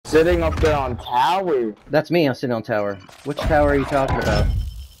sitting up there on tower. That's me, I'm sitting on tower. Which tower are you talking about?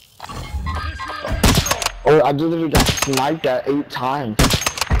 Oh, I literally got sniped at 8 times.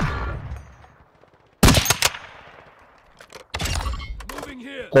 Moving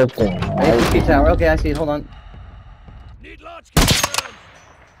here. APC tower, okay, I see it, hold on. Need large camera.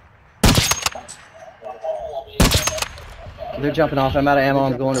 They're jumping off, I'm out of ammo,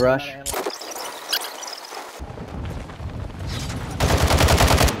 I'm going to rush.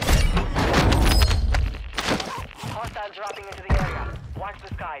 Hostiles dropping into the area. Watch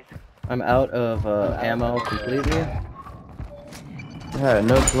the skies. I'm out of ammo completely. Yeah,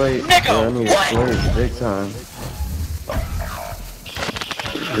 no plate. I need plates big time.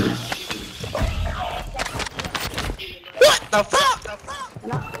 What the fuck?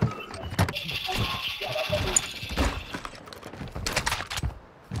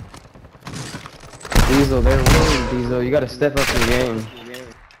 Diesel, they're winning, Diesel. You gotta step up in the game.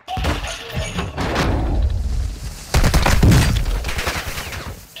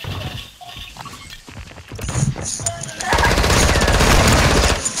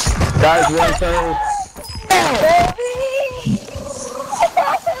 Guys, one third.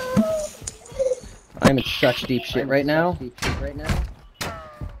 I'm in such deep shit right now.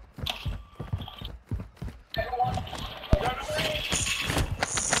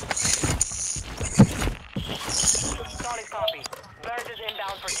 Solid copy. Bird is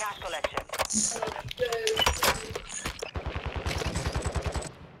inbound for cash collection.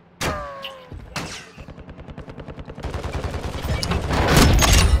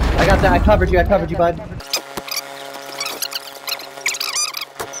 I got that, I covered you, bud.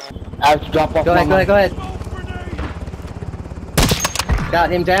 I have to drop off. Go ahead.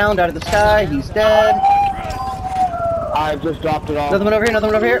 Got him down out of the sky, he's dead. I just dropped it off. Another one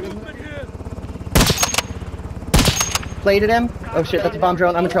over here. Plated him. Oh shit, that's a bomb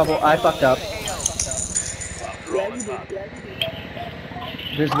drone, I'm in trouble, I fucked up.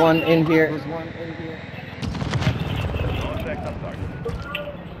 There's one in here.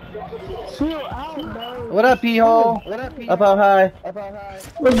 What up, P-hole? Up how high?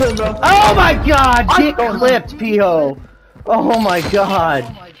 Oh my god! Get clipped, P-hole! Oh my god!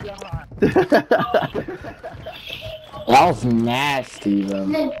 That was nasty,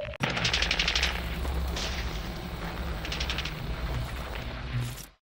 though.